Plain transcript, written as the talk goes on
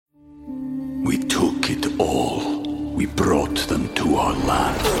We took it all. We brought them to our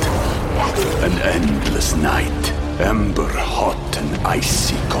land. An endless night, ember hot and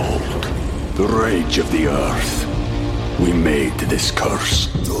icy cold. The rage of the earth. We made this curse.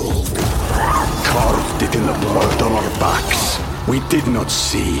 Carved it in the blood on our backs. We did not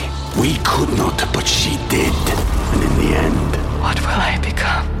see. We could not, but she did. And in the end... What will I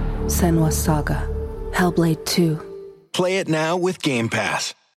become? Senua's Saga. Hellblade 2. Play it now with Game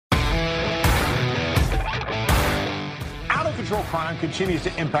Pass. Out-of-control crime continues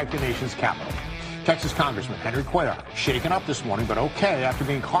to impact the nation's capital. Texas Congressman Henry Cuellar shaken up this morning, but okay after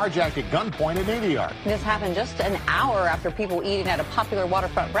being carjacked at gunpoint in Navy Yard. This happened just an hour after people eating at a popular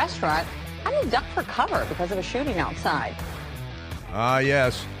waterfront restaurant had to duck for cover because of a shooting outside.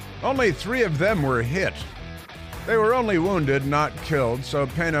 Yes. Only 3 of them were hit. They were only wounded, not killed, so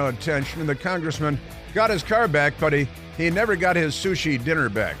pay no attention. And the congressman got his car back, but he never got his sushi dinner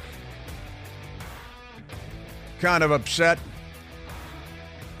back. Kind of upset.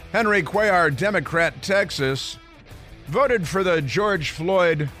 Henry Cuellar, Democrat, Texas, voted for the George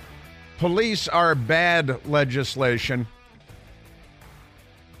Floyd Police Are Bad legislation.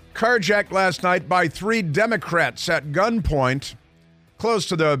 Carjacked last night by 3 Democrats at gunpoint close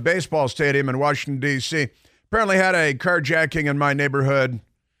to the baseball stadium in Washington, D.C. Apparently had a carjacking in my neighborhood.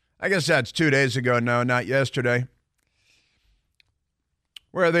 I guess that's 2 days ago now, not yesterday.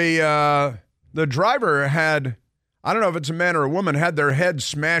 Where the driver had, I don't know if it's a man or a woman, had their head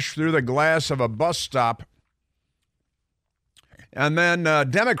smashed through the glass of a bus stop. And then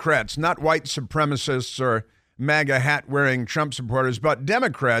Democrats, not white supremacists or MAGA hat-wearing Trump supporters, but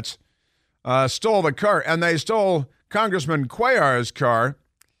Democrats stole the car. And they stole Congressman Cuellar's car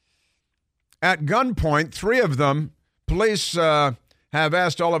at gunpoint. 3 of them. Police have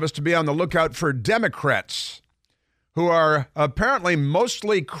asked all of us to be on the lookout for Democrats who are apparently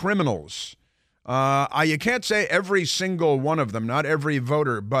mostly criminals. You can't say every single one of them, not every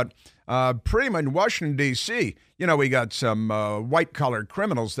voter, but pretty much in Washington, D.C., we got some white-collar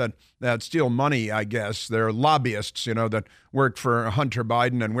criminals that steal money, I guess. They're lobbyists, that work for Hunter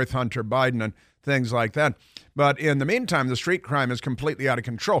Biden and with Hunter Biden and things like that. But in the meantime, the street crime is completely out of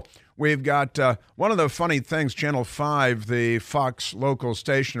control. We've got one of the funny things, Channel 5, the Fox local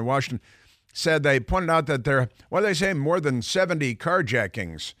station in Washington, said they pointed out that there, more than 70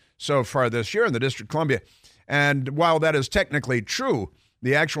 carjackings so far this year in the District of Columbia. And while that is technically true,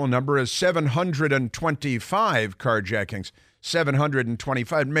 the actual number is 725 carjackings.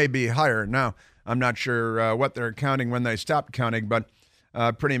 725, may be higher now. I'm not sure what they're counting when they stopped counting, but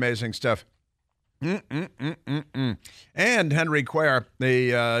pretty amazing stuff. And Henry Cuellar,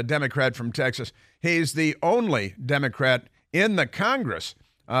 the Democrat from Texas, he's the only Democrat in the Congress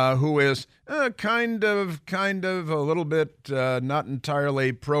who is kind of a little bit not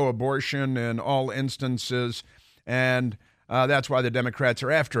entirely pro-abortion in all instances. And that's why the Democrats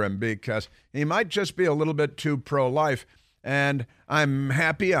are after him, because he might just be a little bit too pro-life. And I'm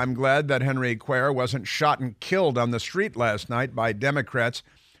glad that Henry Cuellar wasn't shot and killed on the street last night by Democrats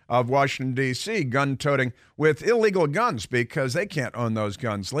of Washington, D.C., gun-toting with illegal guns, because they can't own those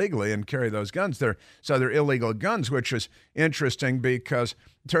guns legally and carry those guns. They're illegal guns, which is interesting because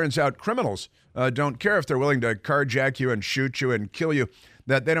it turns out criminals don't care if they're willing to carjack you and shoot you and kill you,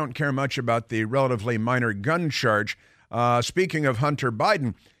 that they don't care much about the relatively minor gun charge. Speaking of Hunter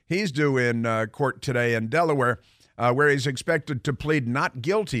Biden, he's due in court today in Delaware, where he's expected to plead not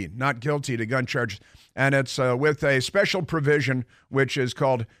guilty to gun charges. And it's with a special provision, which is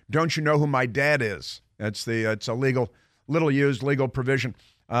called "Don't you know who my dad is?" It's a little used legal provision.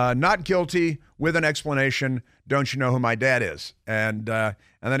 Not guilty with an explanation. Don't you know who my dad is? And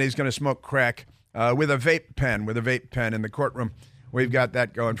then he's going to smoke crack with a vape pen in the courtroom. We've got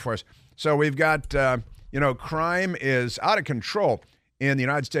that going for us. So we've got crime is out of control in the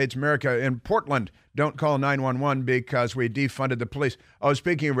United States, America. In Portland, don't call 911 because we defunded the police. Oh,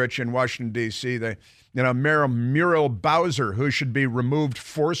 speaking of which, in Washington, D.C., Mayor Muriel Bowser, who should be removed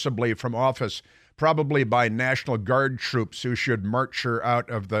forcibly from office, probably by National Guard troops who should march her out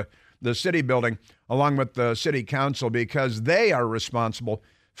of the city building, along with the city council, because they are responsible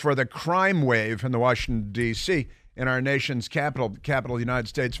for the crime wave in the Washington, D.C., in our nation's capital, the capital of the United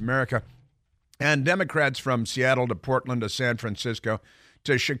States of America. And Democrats from Seattle to Portland to San Francisco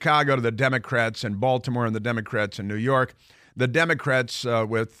to Chicago to the Democrats in Baltimore and the Democrats in New York. The Democrats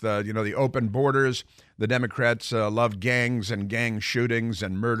with the open borders. The Democrats love gangs and gang shootings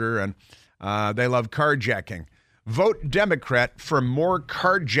and murder, and they love carjacking. Vote Democrat for more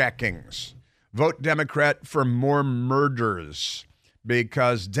carjackings. Vote Democrat for more murders,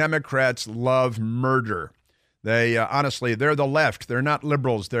 because Democrats love murder. They honestly, they're the left. They're not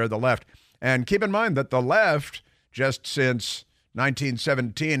liberals. They're the left. And keep in mind that the left, just since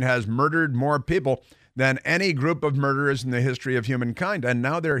 1917, has murdered more people than any group of murderers in the history of humankind. And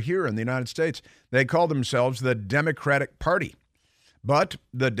now they're here in the United States. They call themselves the Democratic Party. But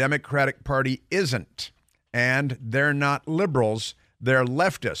the Democratic Party isn't. And they're not liberals. They're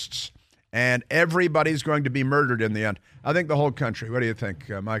leftists. And everybody's going to be murdered in the end. I think the whole country. What do you think,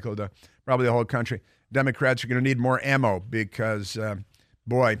 Michael? Probably the whole country. Democrats are going to need more ammo because,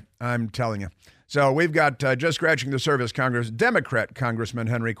 boy, I'm telling you. So we've got just scratching the surface Democrat Congressman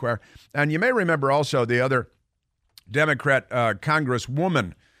Henry Cuellar. And you may remember also the other Democrat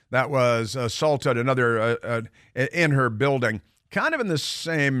Congresswoman that was assaulted in her building, kind of in the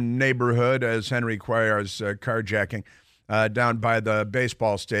same neighborhood as Henry Cuellar's carjacking down by the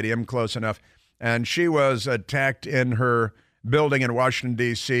baseball stadium, close enough. And she was attacked in her building in Washington,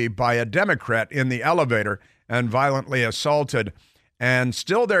 D.C. by a Democrat in the elevator and violently assaulted. And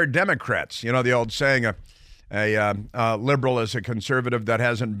still they're Democrats. You know, the old saying, a liberal is a conservative that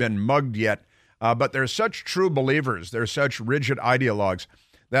hasn't been mugged yet. But they're such true believers. They're such rigid ideologues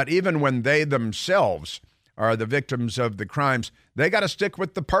that even when they themselves are the victims of the crimes, they got to stick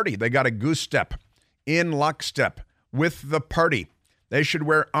with the party. They got to goose step in lockstep with the party. They should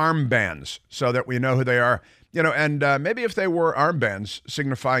wear armbands so that we know who they are. You know, and maybe if they wore armbands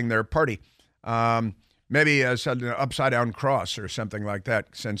signifying their party, maybe an upside-down cross or something like that,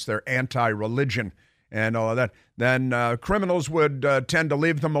 since they're anti-religion and all of that, then criminals would tend to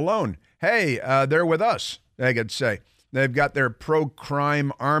leave them alone. Hey, they're with us, they could say. They've got their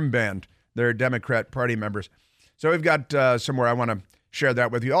pro-crime armband, their Democrat Party members. So we've got some more. I want to share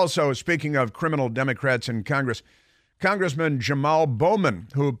that with you. Also, speaking of criminal Democrats in Congress, Congressman Jamal Bowman,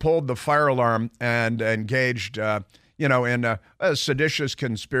 who pulled the fire alarm and engaged, in a seditious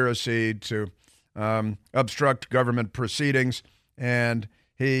conspiracy to obstruct government proceedings, and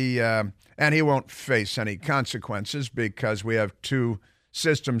he won't face any consequences because we have two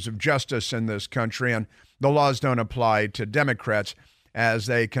systems of justice in this country, and the laws don't apply to Democrats as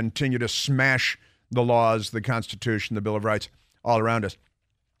they continue to smash the laws, the Constitution, the Bill of Rights all around us.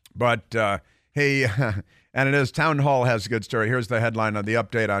 But he, and it is, Town Hall has a good story. Here's the headline on the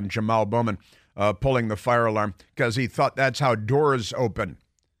update on Jamal Bowman pulling the fire alarm because he thought that's how doors open,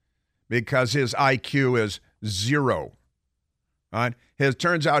 because his IQ is 0. Right?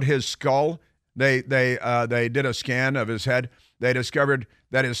 Turns out his skull, they did a scan of his head. They discovered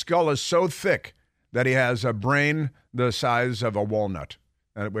that his skull is so thick that he has a brain the size of a walnut,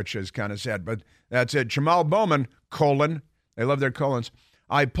 which is kind of sad. But that's it. Jamal Bowman, they love their colons.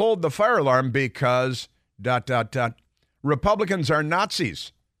 I pulled the fire alarm because ... Republicans are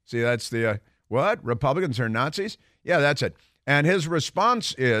Nazis. See, that's the, what? Republicans are Nazis? Yeah, that's it. And his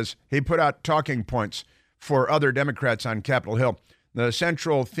response is, he put out talking points for other Democrats on Capitol Hill. The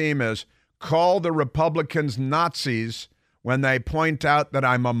central theme is, call the Republicans Nazis when they point out that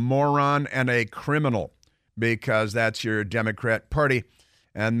I'm a moron and a criminal, because that's your Democrat Party.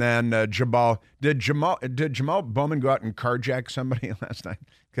 And then did Jamal Bowman go out and carjack somebody last night?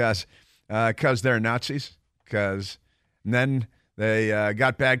 Because they're Nazis? And then they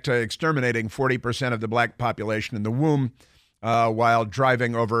got back to exterminating 40% of the black population in the womb while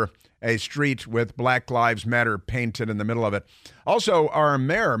driving over a street with Black Lives Matter painted in the middle of it. Also, our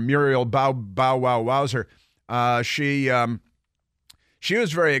mayor, Muriel Bow Wow Wowzer, she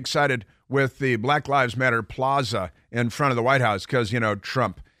was very excited with the Black Lives Matter plaza in front of the White House because,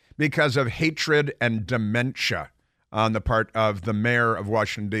 Trump, because of hatred and dementia on the part of the mayor of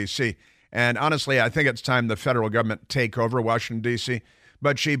Washington, D.C. And honestly, I think it's time the federal government take over Washington, D.C.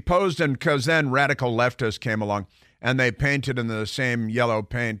 But she posed, and because then radical leftists came along and they painted in the same yellow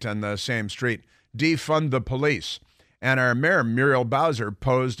paint on the same street, defund the police. And our mayor, Muriel Bowser,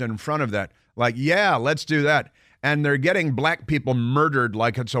 posed in front of that, like, yeah, let's do that. And they're getting black people murdered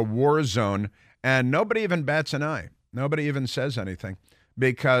like it's a war zone, and nobody even bats an eye. Nobody even says anything,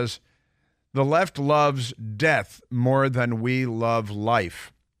 because the left loves death more than we love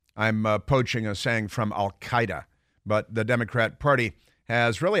life. I'm poaching a saying from Al-Qaeda, but the Democrat Party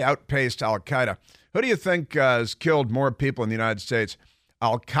has really outpaced Al-Qaeda. Who do you think has killed more people in the United States,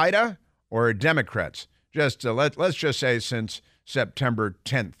 Al-Qaeda or Democrats? Let's just say since September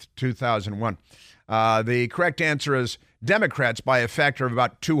 10th, 2001. The correct answer is Democrats by a factor of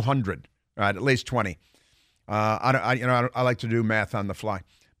about 200, right? At least 20. I like to do math on the fly,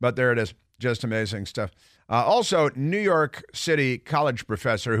 but there it is. Just amazing stuff. Also, New York City college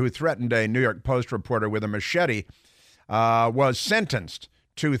professor who threatened a New York Post reporter with a machete was sentenced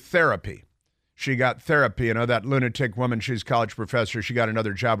to therapy. She got therapy. That lunatic woman, she's a college professor. She got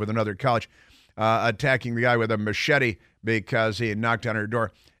another job with another college, attacking the guy with a machete because he knocked on her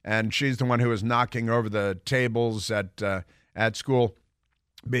door. and she's the one who was knocking over the tables at school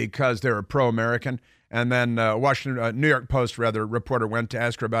because they were pro-American. And then New York Post reporter went to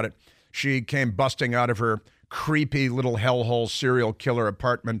ask her about it. She came busting out of her creepy little hellhole serial killer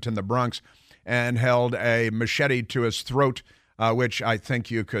apartment in the Bronx and held a machete to his throat, which I think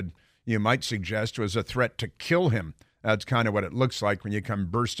you might suggest was a threat to kill him. That's kind of what it looks like when you come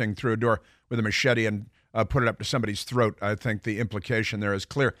bursting through a door with a machete and put it up to somebody's throat. I think the implication there is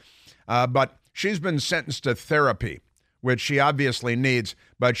clear. But she's been sentenced to therapy, which she obviously needs,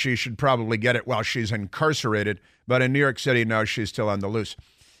 but she should probably get it while she's incarcerated. But in New York City, no, she's still on the loose.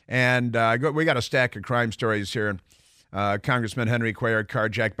 And we got a stack of crime stories here. Congressman Henry Cuellar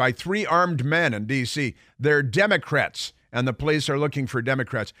carjacked by 3 armed men in D.C. They're Democrats, and the police are looking for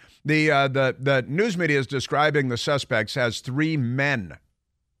Democrats. The news media is describing the suspects as 3 men.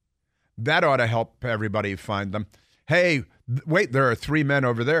 That ought to help everybody find them. Hey, wait, there are 3 men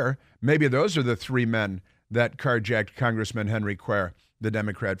over there. Maybe those are the 3 men that carjacked Congressman Henry Cuellar, the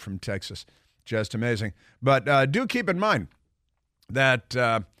Democrat from Texas. Just amazing. But do keep in mind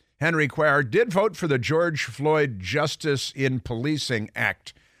that Henry Cuellar did vote for the George Floyd Justice in Policing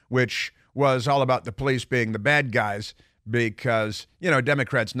Act, which was all about the police being the bad guys because,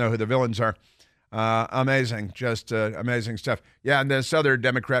 Democrats know who the villains are. Amazing, just amazing stuff. Yeah, and this other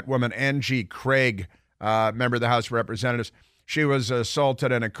Democrat woman, Angie Craig, member of the House of Representatives, she was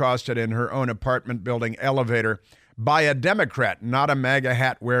assaulted and accosted in her own apartment building elevator by a Democrat, not a MAGA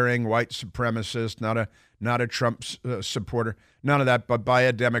hat-wearing white supremacist, not a Trump supporter, none of that, but by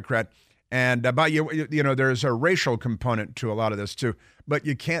a Democrat. And there's a racial component to a lot of this too, but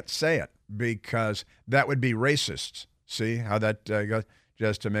you can't say it because that would be racist. See how that goes?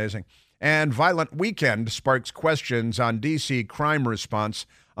 Just amazing. And violent weekend sparks questions on D.C. crime response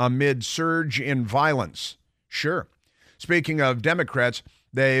amid surge in violence. Sure. Speaking of Democrats,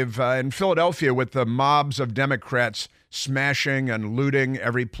 they've, in Philadelphia, with the mobs of Democrats smashing and looting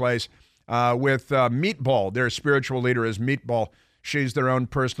every place, with Meatball, their spiritual leader is Meatball. She's their own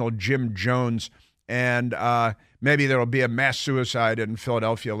personal Jim Jones. And maybe there will be a mass suicide in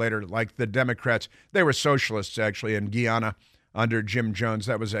Philadelphia later, like the Democrats. They were socialists, actually, in Guyana under Jim Jones.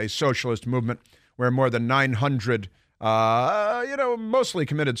 That was a socialist movement where more than 900, mostly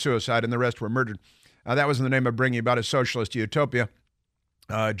committed suicide and the rest were murdered. That was in the name of bringing about a socialist utopia.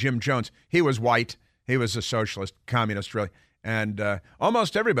 Jim Jones, he was white. He was a socialist, communist, really. And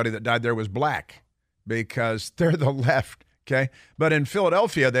almost everybody that died there was black because they're the left, okay? But in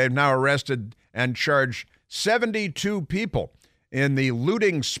Philadelphia, they've now arrested and charged 72 people in the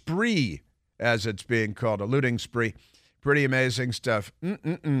looting spree, as it's being called, a looting spree. Pretty amazing stuff. And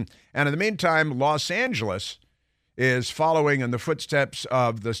in the meantime, Los Angeles is following in the footsteps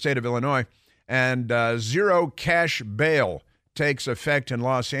of the state of Illinois, and zero cash bail takes effect in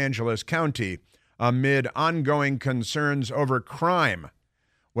Los Angeles County amid ongoing concerns over crime.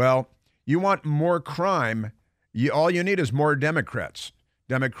 Well, you want more crime, all you need is more Democrats.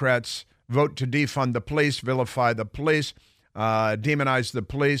 Democrats vote to defund the police, vilify the police, demonize the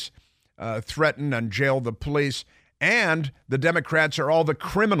police, threaten and jail the police, and the Democrats are all the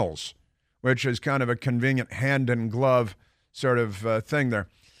criminals, which is kind of a convenient hand-in-glove sort of thing there.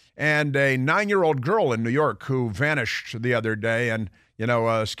 And a 9-year-old girl in New York who vanished the other day, and,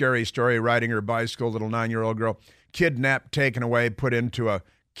 a scary story, riding her bicycle, little 9-year-old girl, kidnapped, taken away, put into a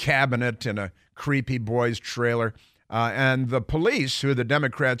cabinet in a creepy boy's trailer. And the police, who the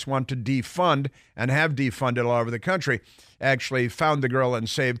Democrats want to defund and have defunded all over the country, actually found the girl and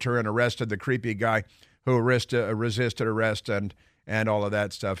saved her and arrested the creepy guy who resisted arrest and all of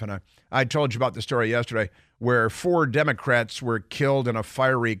that stuff. And I told you about the story yesterday where 4 Democrats were killed in a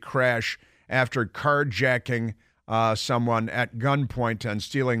fiery crash after carjacking someone at gunpoint and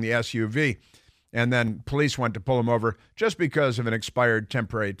stealing the SUV. And then police went to pull them over just because of an expired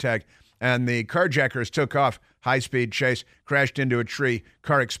temporary tag. And the carjackers took off, high-speed chase, crashed into a tree,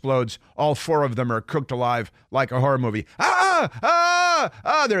 car explodes. All 4 of them are cooked alive like a horror movie.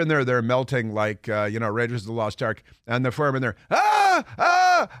 They're in there. They're melting like, Raiders of the Lost Ark. And the 4 of them are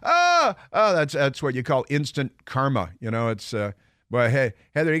there. That's what you call instant karma. It's, well, hey,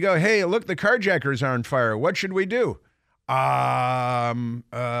 there you go. Hey, look, the carjackers are on fire. What should we do? Do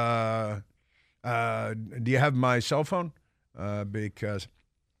you have my cell phone? Because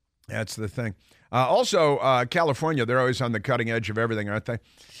that's the thing. Also, California, they're always on the cutting edge of everything, aren't they?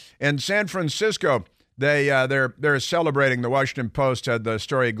 In San Francisco, they're celebrating. The Washington Post had the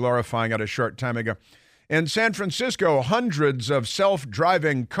story glorifying it a short time ago. In San Francisco, hundreds of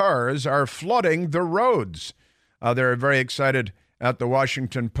self-driving cars are flooding the roads. They're very excited at the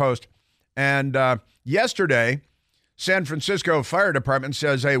Washington Post. And yesterday, San Francisco Fire Department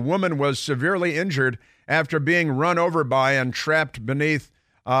says a woman was severely injured after being run over by and trapped beneath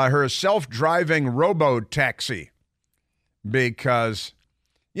her self-driving robo-taxi. Because,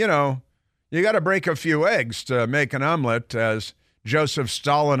 you know, you got to break a few eggs to make an omelet, as Joseph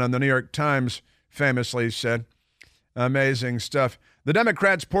Stalin on the New York Times famously said. Amazing stuff. The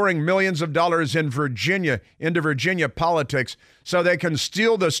Democrats pouring millions of dollars into Virginia politics so they can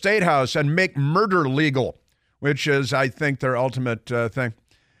steal the state house and make murder legal, which is, I think, their ultimate thing.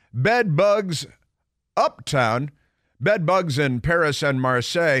 Bed bugs uptown, bed bugs in Paris and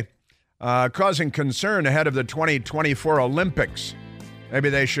Marseille, causing concern ahead of the 2024 Olympics.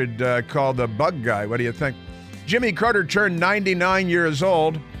 Maybe they should call the bug guy. What do you think? Jimmy Carter turned 99 years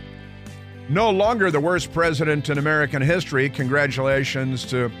old. No longer the worst president in American history. Congratulations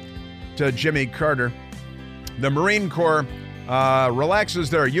to Jimmy Carter. The Marine Corps relaxes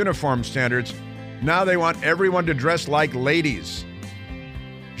their uniform standards. Now they want everyone to dress like ladies.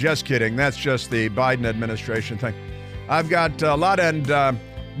 Just kidding. That's just the Biden administration thing. I've got a lot, and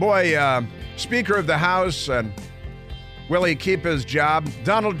Speaker of the House, and will he keep his job?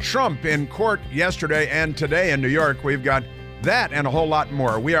 Donald Trump in court yesterday and today in New York. We've got that and a whole lot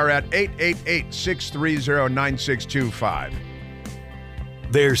more. We are at 888-630-9625.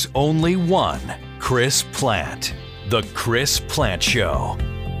 There's only one Chris Plant. The Chris Plant Show.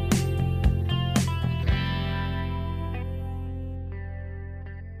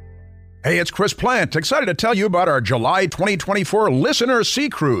 Hey, it's Chris Plant. Excited to tell you about our July 2024 Listener Sea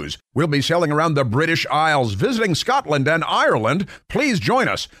Cruise. We'll be sailing around the British Isles, visiting Scotland and Ireland. Please join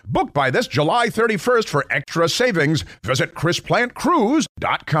us. Book by this July 31st for extra savings. Visit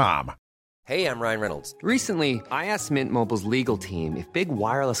ChrisPlantCruise.com. Hey, I'm Ryan Reynolds. Recently, I asked Mint Mobile's legal team if big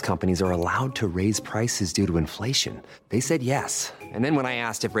wireless companies are allowed to raise prices due to inflation. They said yes. And then when I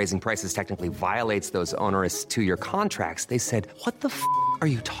asked if raising prices technically violates those onerous 2-year contracts, they said, "What the f*** are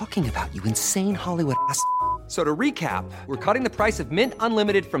you talking about, you insane Hollywood ass?" So to recap, we're cutting the price of Mint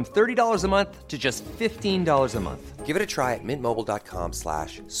Unlimited from $30 a month to just $15 a month. Give it a try at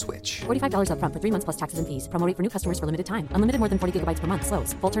mintmobile.com/switch. $45 up front for 3 months plus taxes and fees. Promo rate for new customers for limited time. Unlimited more than 40 gigabytes per month.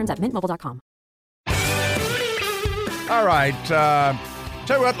 Slows full terms at mintmobile.com. All right.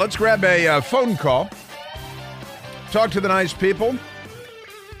 Tell you what, let's grab a phone call. Talk to the nice people.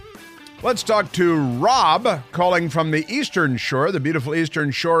 Let's talk to Rob, calling from the Eastern Shore, the beautiful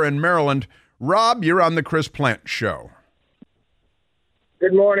Eastern Shore in Maryland. Rob, you're on the Chris Plant Show.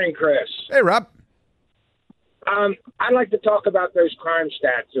 Good morning, Chris. Hey, Rob. I'd like to talk about those crime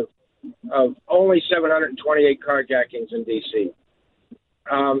stats of only 728 carjackings in D.C.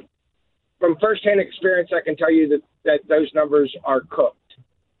 From firsthand experience, I can tell you that those numbers are cooked.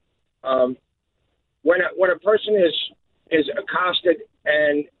 When a person is accosted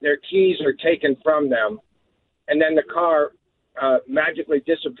and their keys are taken from them, and then the car magically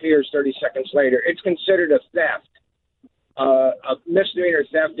disappears 30 seconds later, it's considered a theft, a misdemeanor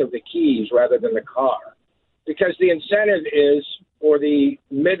theft of the keys rather than the car. Because the incentive is for the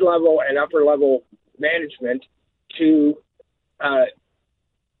mid-level and upper-level management to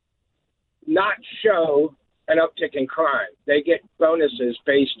not show an uptick in crime. They get bonuses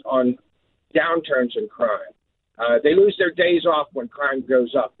based on downturns in crime. They lose their days off when crime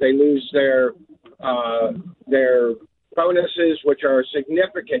goes up. They lose their bonuses, which are a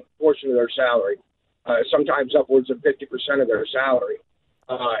significant portion of their salary, sometimes upwards of 50% of their salary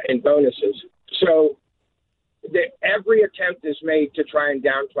in bonuses. So every attempt is made to try and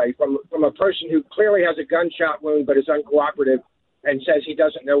downplay from a person who clearly has a gunshot wound but is uncooperative and says he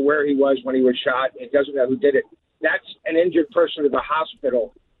doesn't know where he was when he was shot and doesn't know who did it. That's an injured person to the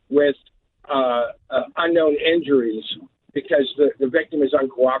hospital with unknown injuries because the victim is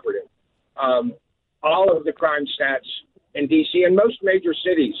uncooperative. All of the crime stats in D.C. and most major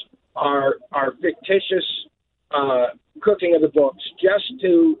cities are fictitious cooking of the books just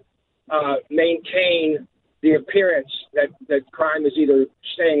to maintain the appearance that crime is either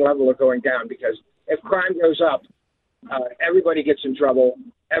staying level or going down. Because if crime goes up, everybody gets in trouble.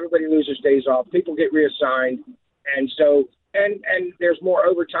 Everybody loses days off. People get reassigned. And so, and there's more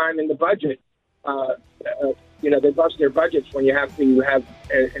overtime in the budget. They bust their budgets when you have to have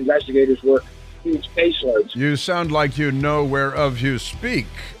investigators work huge caseloads. You sound like you know whereof you speak,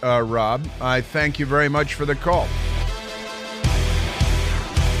 Rob. I thank you very much for the call.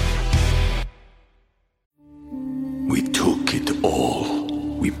 We took it all.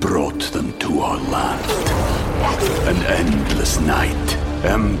 We brought them to our land. An endless night,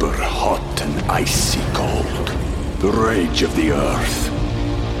 ember hot and icy cold. The rage of the earth.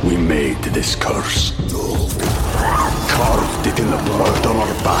 We made this curse. Carved it in the blood on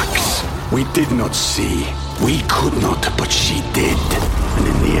our backs. We did not see. We could not, but she did. And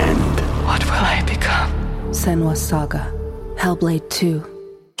in the end... What will I become? Senua's Saga. Hellblade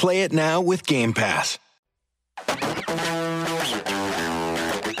 2. Play it now with Game Pass.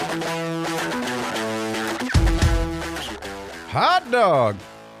 Hot dog.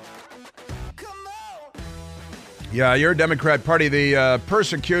 Yeah, your Democrat Party, the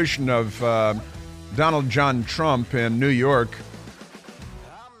persecution of Donald John Trump in New York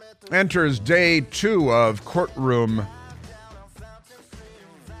enters day 2 of courtroom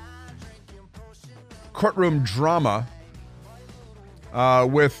drama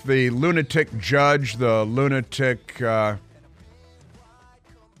with the lunatic judge, the lunatic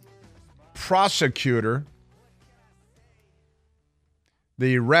prosecutor,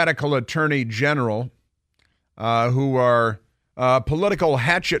 the radical attorney general, who are political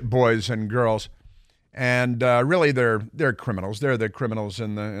hatchet boys and girls, and really they're criminals. They're the criminals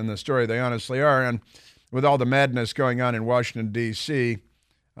in the story. They honestly are. And with all the madness going on in Washington D.C.,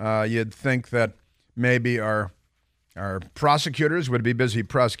 you'd think that maybe our prosecutors would be busy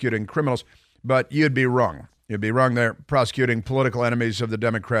prosecuting criminals, but you'd be wrong. You'd be wrong. They're prosecuting political enemies of the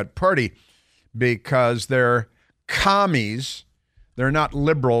Democrat Party because they're commies. They're not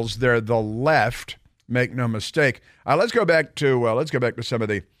liberals. They're the left. Make no mistake. Let's go back to some of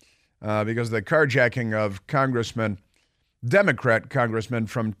the because the carjacking of Democrat congressman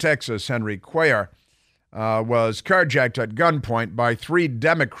from Texas, Henry Cuellar, was carjacked at gunpoint by 3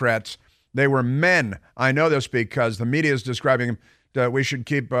 Democrats. They were men. I know this because the media is describing them. We should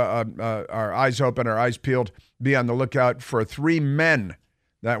keep our eyes open, our eyes peeled, be on the lookout for 3 men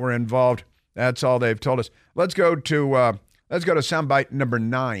that were involved. That's all they've told us. Let's go to soundbite number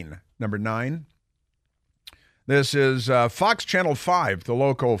 9. Number 9. This is Fox Channel 5, the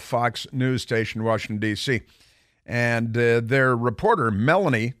local Fox news station, Washington, D.C., and their reporter,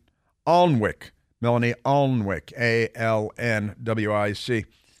 Melanie Alnwick, A-L-N-W-I-C,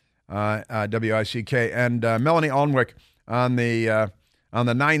 W-I-C-K, and Melanie Alnwick on the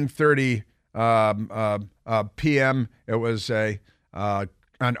 9:30 p.m. It was an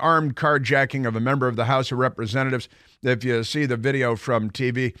armed carjacking of a member of the House of Representatives. If you see the video from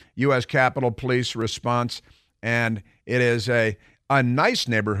TV, U.S. Capitol Police response, and it is a nice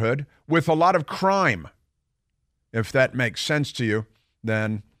neighborhood with a lot of crime. If that makes sense to you,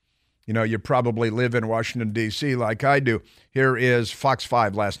 then you probably live in Washington, D.C. like I do. Here is Fox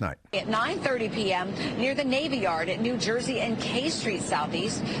 5 last night. At 9:30 p.m., near the Navy Yard at New Jersey and K Street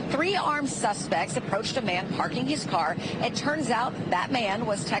Southeast, 3 armed suspects approached a man parking his car. It turns out that man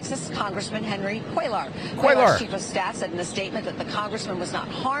was Texas Congressman Henry Cuellar. Cuellar's chief of staff said in a statement that the congressman was not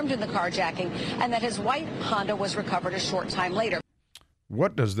harmed in the carjacking and that his white Honda was recovered a short time later.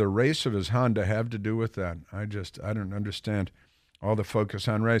 What does the race of his Honda have to do with that? I don't understand all the focus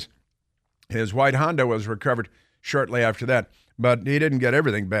on race. His white Honda was recovered shortly after that, but he didn't get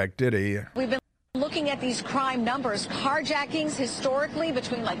everything back, did he? We've been looking at these crime numbers. Carjackings historically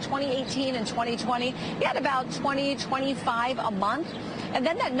between 2018 and 2020, you had about 20, 25 a month. And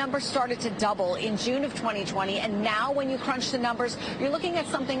then that number started to double in June of 2020. And now when you crunch the numbers, you're looking at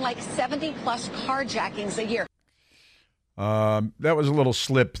something like 70 plus carjackings a year. That was a little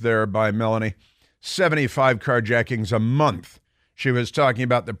slip there by Melanie. 75 carjackings a month. She was talking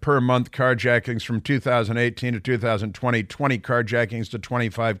about the per-month carjackings from 2018 to 2020, 20 carjackings to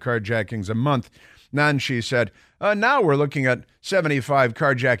 25 carjackings a month. Then she said, now we're looking at 75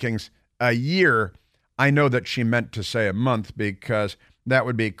 carjackings a year. I know that she meant to say a month because that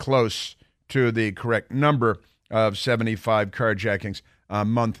would be close to the correct number of 75 carjackings a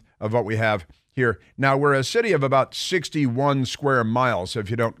month of what we have here. Now, we're a city of about 61 square miles, if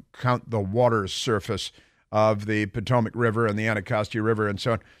you don't count the water surface of the Potomac River and the Anacostia River and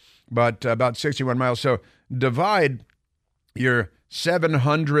so on, but about 61 miles. So divide your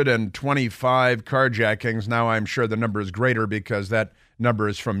 725 carjackings. Now I'm sure the number is greater because that number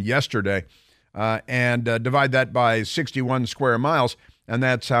is from yesterday, and divide that by 61 square miles, and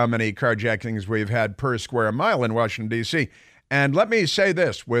that's how many carjackings we've had per square mile in Washington, D.C. And let me say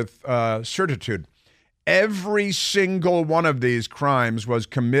this with certitude. Every single one of these crimes was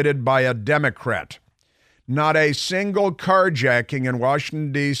committed by a Democrat. Not a single carjacking in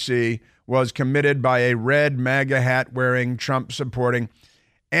Washington, D.C. was committed by a red MAGA hat wearing, Trump supporting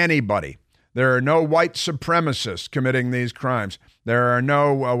anybody. There are no white supremacists committing these crimes. There are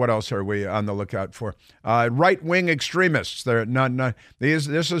no, what else are we on the lookout for? Right-wing extremists.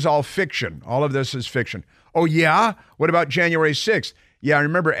 This is all fiction. All of this is fiction. Oh, yeah? What about January 6th? Yeah, I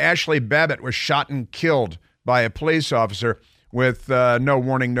remember Ashley Babbitt was shot and killed by a police officer with no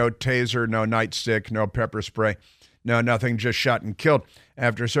warning, no taser, no nightstick, no pepper spray, no nothing, just shot and killed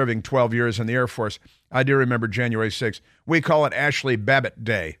after serving 12 years in the Air Force. I do remember January 6th. We call it Ashley Babbitt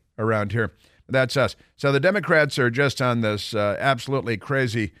Day around here. That's us. So the Democrats are just on this absolutely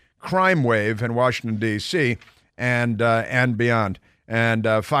crazy crime wave in Washington, D.C. and beyond. And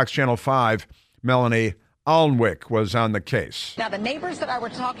Fox Channel 5, Melanie Alnwick was on the case. Now, the neighbors that I were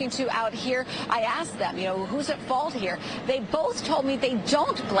talking to out here, I asked them, who's at fault here? They both told me they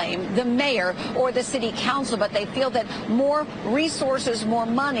don't blame the mayor or the city council, but they feel that more resources, more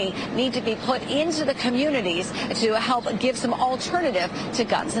money need to be put into the communities to help give some alternative to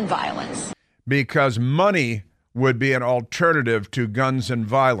guns and violence. Because money would be an alternative to guns and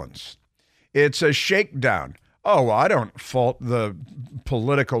violence. It's a shakedown. Oh, I don't fault the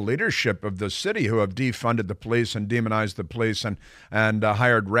political leadership of the city who have defunded the police and demonized the police and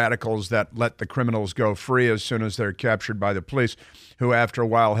hired radicals that let the criminals go free as soon as they're captured by the police, who after a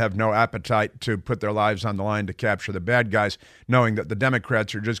while have no appetite to put their lives on the line to capture the bad guys, knowing that the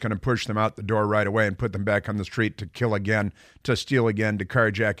Democrats are just going to push them out the door right away and put them back on the street to kill again, to steal again, to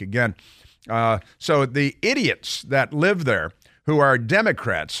carjack again. So the idiots that live there who are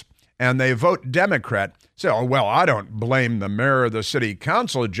Democrats and they vote Democrat say, oh, well, I don't blame the mayor or the city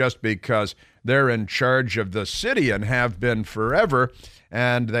council just because they're in charge of the city and have been forever,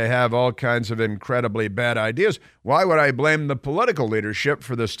 and they have all kinds of incredibly bad ideas. Why would I blame the political leadership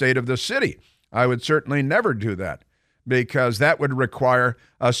for the state of the city? I would certainly never do that, because that would require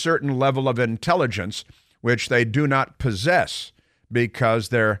a certain level of intelligence, which they do not possess, because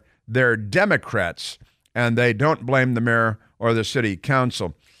they're Democrats, and they don't blame the mayor or the city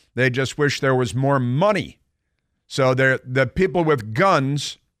council. They just wish there was more money. So the people with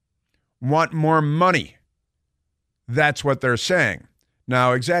guns want more money. That's what they're saying.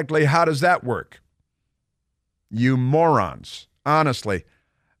 Now, exactly how does that work? You morons. Honestly,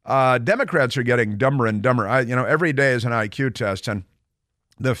 Democrats are getting dumber and dumber. Every day is an IQ test, and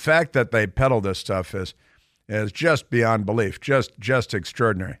the fact that they peddle this stuff is just beyond belief. Just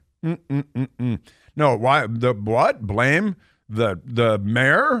extraordinary. No, why? The what? Blame the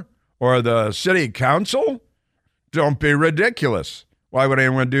mayor or the city council? Don't be ridiculous. Why would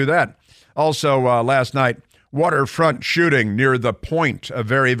anyone do that? Also, last night, waterfront shooting near The Point, a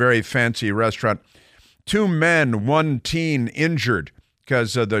very, very fancy restaurant. 2 men, 1 teen injured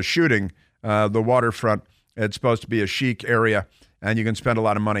because of the shooting. The waterfront, it's supposed to be a chic area, and you can spend a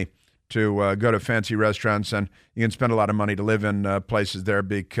lot of money to go to fancy restaurants, and you can spend a lot of money to live in places there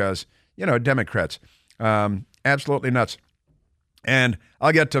because, Democrats. Absolutely nuts. And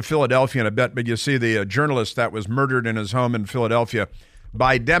I'll get to Philadelphia in a bit, but you see the journalist that was murdered in his home in Philadelphia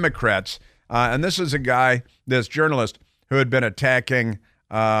by Democrats. And this is a guy, this journalist, who had been attacking,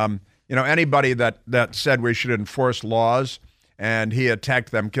 anybody that said we should enforce laws. And he attacked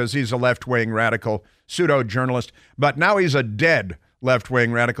them because he's a left-wing radical pseudo-journalist. But now he's a dead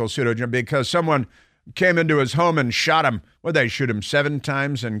left-wing radical pseudo-journalist because someone came into his home and shot him. Would they shoot him 7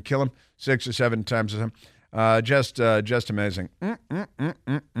 times and kill him? 6 or 7 times or something. Just amazing.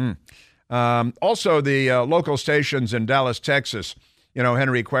 Also, the local stations in Dallas, Texas.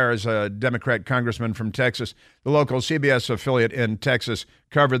 Henry Cuellar is a Democrat congressman from Texas. The local CBS affiliate in Texas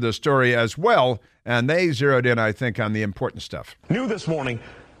covered the story as well, and they zeroed in, I think, on the important stuff. New this morning,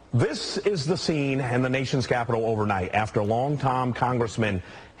 this is the scene in the nation's capital overnight after longtime Congressman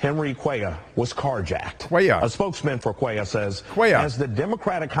Henry Cuellar was carjacked. Cuellar. A spokesman for Cuellar says Cuellar. As the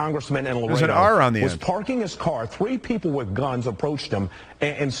Democratic congressman in There's an R on the was end. parking his car, 3 people with guns approached him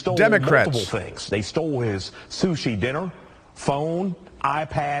and stole Democrats. multiple things. They stole his sushi dinner, phone,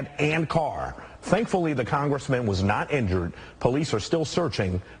 iPad, and car. Thankfully, the congressman was not injured. Police are still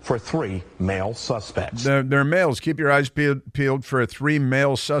searching for 3 male suspects. They're males. Keep your eyes peeled for 3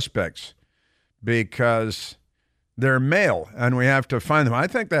 male suspects because they're male, and we have to find them. I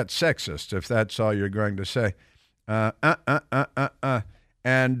think that's sexist, if that's all you're going to say. And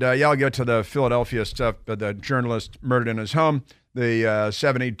I'll get to the Philadelphia stuff, but the journalist murdered in his home, the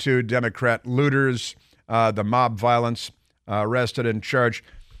 72 Democrat looters, the mob violence, arrested and charged.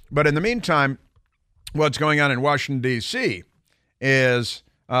 But in the meantime, what's going on in Washington, D.C. is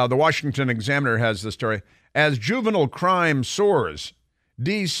the Washington Examiner has the story. As juvenile crime soars,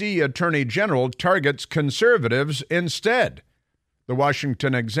 D.C. Attorney General targets conservatives instead. The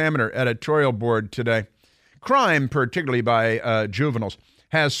Washington Examiner editorial board today. Crime, particularly by juveniles,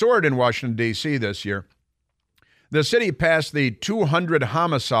 has soared in Washington, D.C. this year. The city passed the 200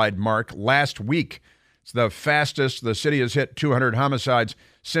 homicide mark last week. It's the fastest the city has hit 200 homicides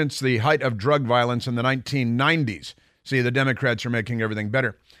since the height of drug violence in the 1990s. See, the Democrats are making everything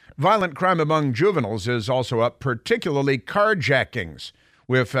better. Violent crime among juveniles is also up, particularly carjackings,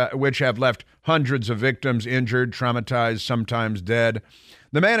 which have left hundreds of victims injured, traumatized, sometimes dead.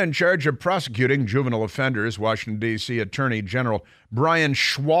 The man in charge of prosecuting juvenile offenders, Washington, D.C. Attorney General Brian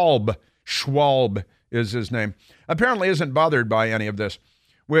Schwalb is his name, apparently isn't bothered by any of this.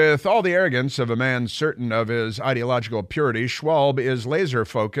 With all the arrogance of a man certain of his ideological purity, Schwalb is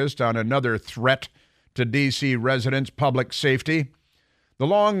laser-focused on another threat to D.C. residents' public safety: the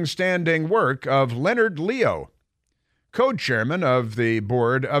long-standing work of Leonard Leo, co-chairman of the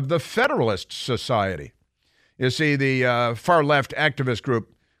board of the Federalist Society. You see, the far-left activist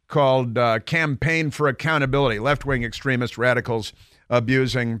group called Campaign for Accountability, left-wing extremist radicals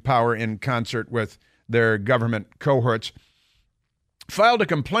abusing power in concert with their government cohorts, filed a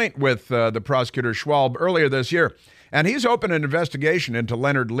complaint with the prosecutor Schwalb earlier this year, and he's opened an investigation into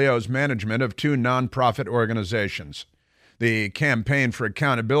Leonard Leo's management of two nonprofit organizations. The Campaign for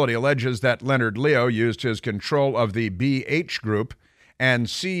Accountability alleges that Leonard Leo used his control of the BH Group and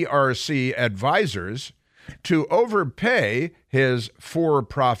CRC advisors to overpay his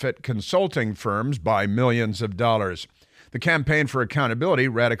for-profit consulting firms by millions of dollars. The Campaign for Accountability,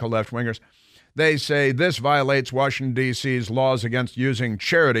 radical left-wingers, they say this violates Washington, D.C.'s laws against using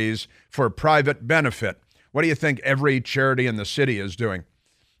charities for private benefit. What do you think every charity in the city is doing?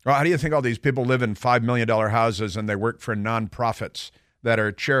 Well, how do you think all these people live in $5 million houses and they work for nonprofits that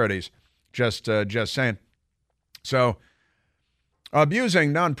are charities? Just saying. So,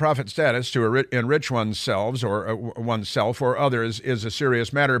 abusing nonprofit status to enrich oneself or others is a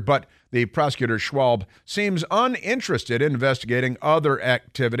serious matter, but the prosecutor Schwalb seems uninterested in investigating other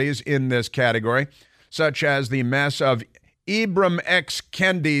activities in this category, such as the mess of Ibram X.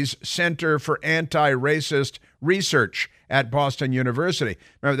 Kendi's Center for Anti-Racist Research at Boston University.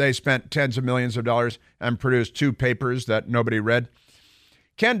 Remember, they spent tens of millions of dollars and produced 2 papers that nobody read.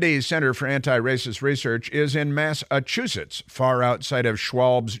 Kendi's Center for Anti-Racist Research is in Massachusetts, far outside of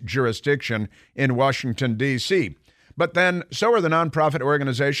Schwalb's jurisdiction in Washington, D.C. But then, so are the nonprofit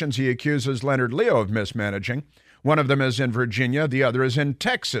organizations he accuses Leonard Leo of mismanaging. One of them is in Virginia, the other is in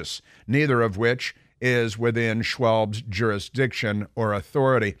Texas, neither of which is within Schwalb's jurisdiction or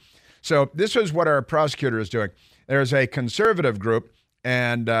authority. So this is what our prosecutor is doing. There's a conservative group,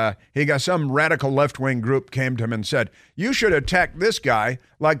 and he got some radical left-wing group came to him and said, you should attack this guy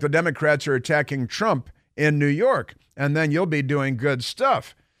like the Democrats are attacking Trump in New York, and then you'll be doing good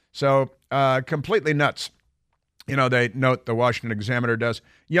stuff. So completely nuts. You know, they note, the Washington Examiner does,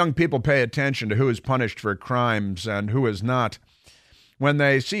 young people pay attention to who is punished for crimes and who is not. When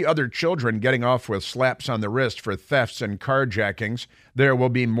they see other children getting off with slaps on the wrist for thefts and carjackings, there will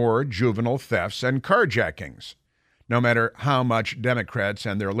be more juvenile thefts and carjackings. No matter how much Democrats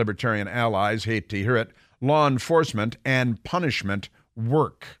and their libertarian allies hate to hear it, law enforcement and punishment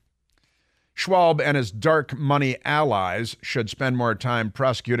work. Schwalb and his dark money allies should spend more time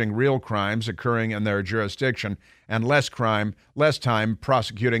prosecuting real crimes occurring in their jurisdiction and less time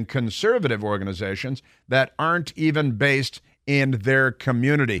prosecuting conservative organizations that aren't even based in their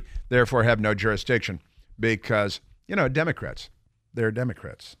community, therefore have no jurisdiction. Because, you know, Democrats, they're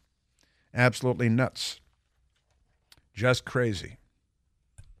Democrats. Absolutely nuts. Just crazy.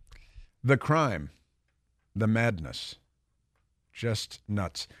 The crime, the madness, just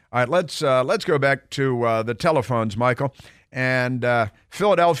nuts. All right, let's go back to the telephones, Michael. And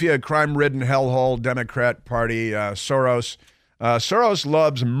Philadelphia, crime-ridden hellhole, Democrat Party, Soros. Soros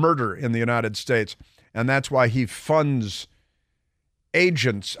loves murder in the United States, and that's why he funds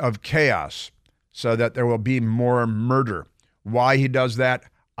agents of chaos so that there will be more murder. Why he does that,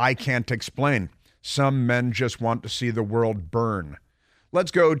 I can't explain. Some men just want to see the world burn.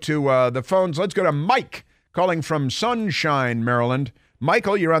 Let's go to the phones. Let's go to Mike, calling from Sunshine, Maryland.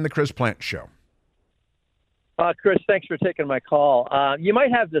 Michael, you're on the Chris Plant Show. Chris, thanks for taking my call. You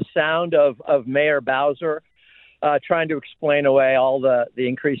might have the sound of Mayor Bowser trying to explain away all the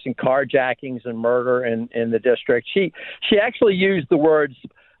increasing carjackings and murder in the district. She actually used the words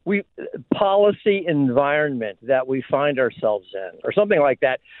policy environment that we find ourselves in, or something like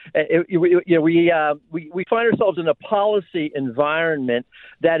that. We find ourselves in a policy environment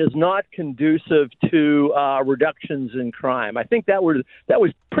that is not conducive to reductions in crime. I think that was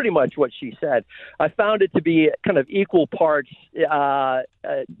pretty much what she said. I found it to be kind of equal parts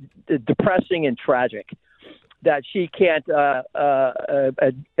depressing and tragic that she can't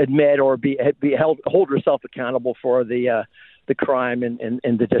admit or hold herself accountable for the crime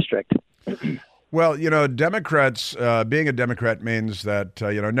in the district. Well, you know, Democrats, being a Democrat means that,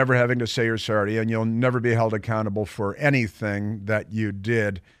 never having to say you're sorry, and you'll never be held accountable for anything that you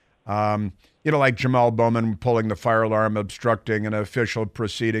did. Like Jamal Bowman pulling the fire alarm, obstructing an official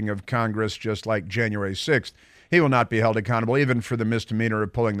proceeding of Congress, just like January 6th. He will not be held accountable even for the misdemeanor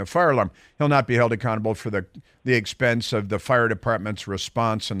of pulling the fire alarm. He'll not be held accountable for the expense of the fire department's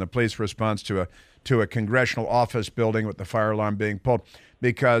response and the police response to a congressional office building with the fire alarm being pulled,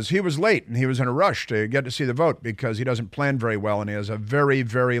 because he was late and he was in a rush to get to see the vote because he doesn't plan very well and he has a very,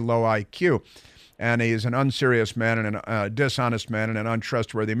 very low IQ. And he's an unserious man and a dishonest man and an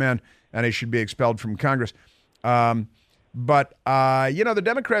untrustworthy man, and he should be expelled from Congress. But the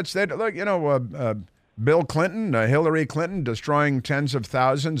Democrats, they look, Bill Clinton, Hillary Clinton destroying tens of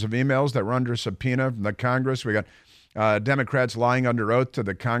thousands of emails that were under subpoena from the Congress. We got Democrats lying under oath to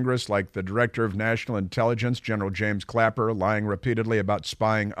the Congress, like the Director of National Intelligence, General James Clapper, lying repeatedly about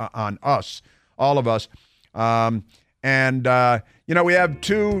spying on us, all of us. We have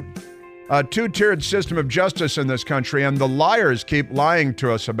a two-tiered system of justice in this country, and the liars keep lying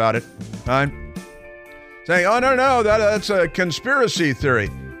to us about it. Saying, oh, no, that's a conspiracy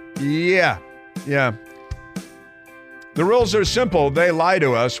theory. Yeah. The rules are simple. They lie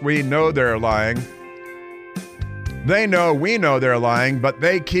to us. We know they're lying. They know we know they're lying, but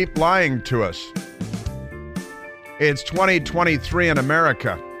they keep lying to us. It's 2023 in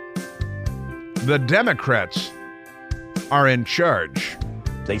America. The Democrats are in charge.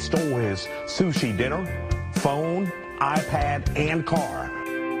 They stole his sushi dinner, phone, iPad, and car.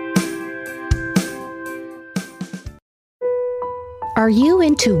 Are you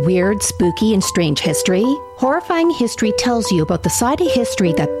into weird, spooky, and strange history? Horrifying History tells you about the side of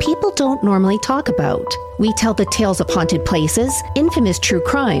history that people don't normally talk about. We tell the tales of haunted places, infamous true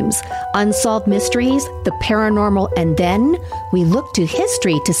crimes, unsolved mysteries, the paranormal, and then we look to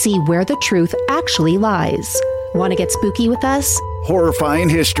history to see where the truth actually lies. Want to get spooky with us? Horrifying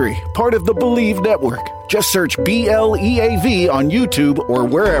History, part of the Believe Network. Just search BLEAV on YouTube or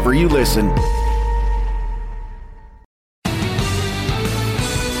wherever you listen.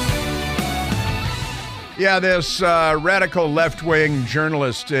 Yeah, this radical left-wing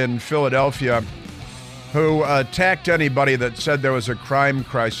journalist in Philadelphia who attacked anybody that said there was a crime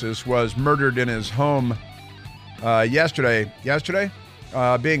crisis was murdered in his home yesterday,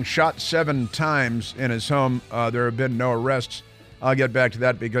 being shot 7 times in his home. There have been no arrests. I'll get back to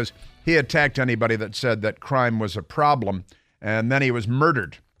that because he attacked anybody that said that crime was a problem, and then he was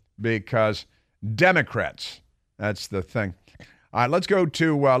murdered because Democrats. That's the thing. All right, let's go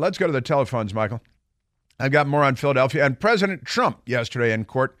to the telephones, Michael. I've got more on Philadelphia and President Trump yesterday in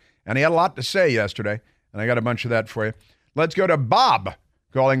court, and he had a lot to say yesterday, and I got a bunch of that for you. Let's go to Bob,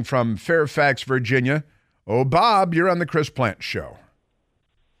 calling from Fairfax, Virginia. Oh, Bob, you're on the Chris Plant Show.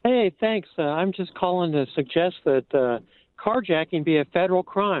 Hey, thanks. I'm just calling to suggest that carjacking be a federal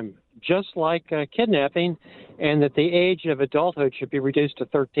crime, just like kidnapping, and that the age of adulthood should be reduced to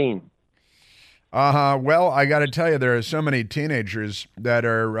 13. Well, I got to tell you, there are so many teenagers that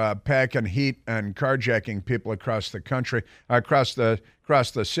are packing heat and carjacking people across the country, across the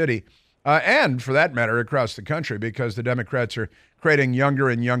city, and for that matter, across the country, because the Democrats are creating younger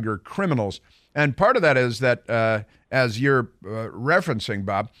and younger criminals. And part of that is that, as you're referencing,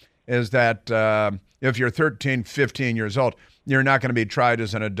 Bob, is that if you're 13, 15 years old, you're not going to be tried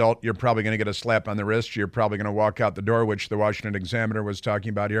as an adult. You're probably going to get a slap on the wrist. You're probably going to walk out the door, which the Washington Examiner was talking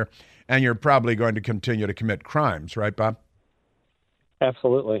about here. And you're probably going to continue to commit crimes, right, Bob?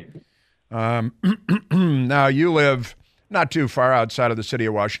 Absolutely. Now, you live not too far outside of the city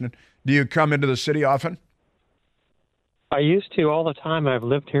of Washington. Do you come into the city often? I used to all the time. I've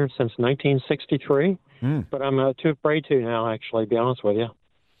lived here since 1963, but I'm too afraid to now, actually, to be honest with you.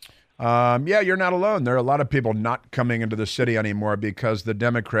 Yeah, you're not alone. There are a lot of people not coming into the city anymore because the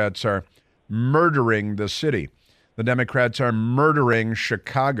Democrats are murdering the city. The Democrats are murdering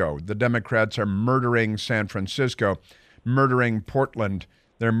Chicago. The Democrats are murdering San Francisco, murdering Portland.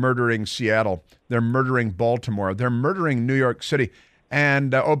 They're murdering Seattle. They're murdering Baltimore. They're murdering New York City.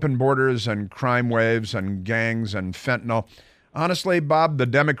 And open borders and crime waves and gangs and fentanyl. Honestly, Bob, the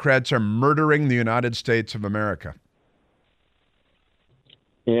Democrats are murdering the United States of America.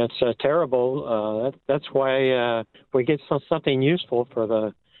 Yeah, it's terrible. That's why we get something useful for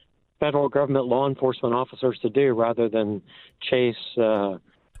the federal government law enforcement officers to do rather than chase,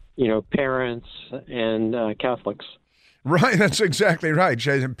 parents and Catholics. Right, that's exactly right.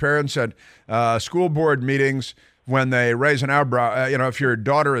 Chasing parents at school board meetings when they raise an eyebrow. If your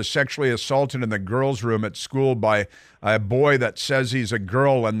daughter is sexually assaulted in the girls' room at school by a boy that says he's a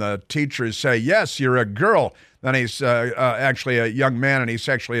girl and the teachers say, yes, you're a girl, then he's actually a young man and he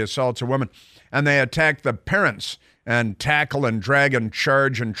sexually assaults a woman. And they attack the parents and tackle and drag and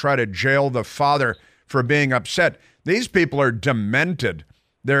charge and try to jail the father for being upset. These people are demented.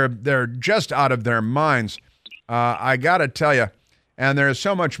 They're just out of their minds. I got to tell you, and there's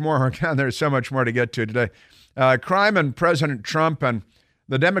so much more. There's so much more to get to today. Crime and President Trump and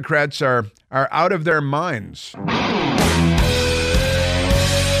the Democrats are out of their minds.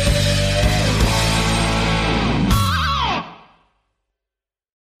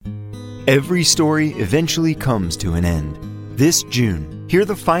 Every story eventually comes to an end. This June, hear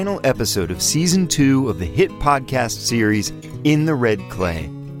the final episode of Season 2 of the hit podcast series In the Red Clay,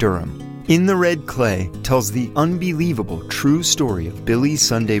 Durham. In the Red Clay tells the unbelievable true story of Billy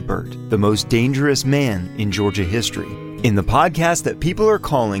Sunday Burt, the most dangerous man in Georgia history. In the podcast that people are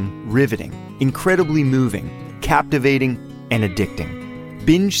calling riveting, incredibly moving, captivating, and addicting.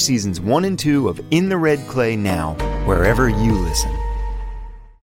 Binge Seasons 1 and 2 of In the Red Clay now, wherever you listen.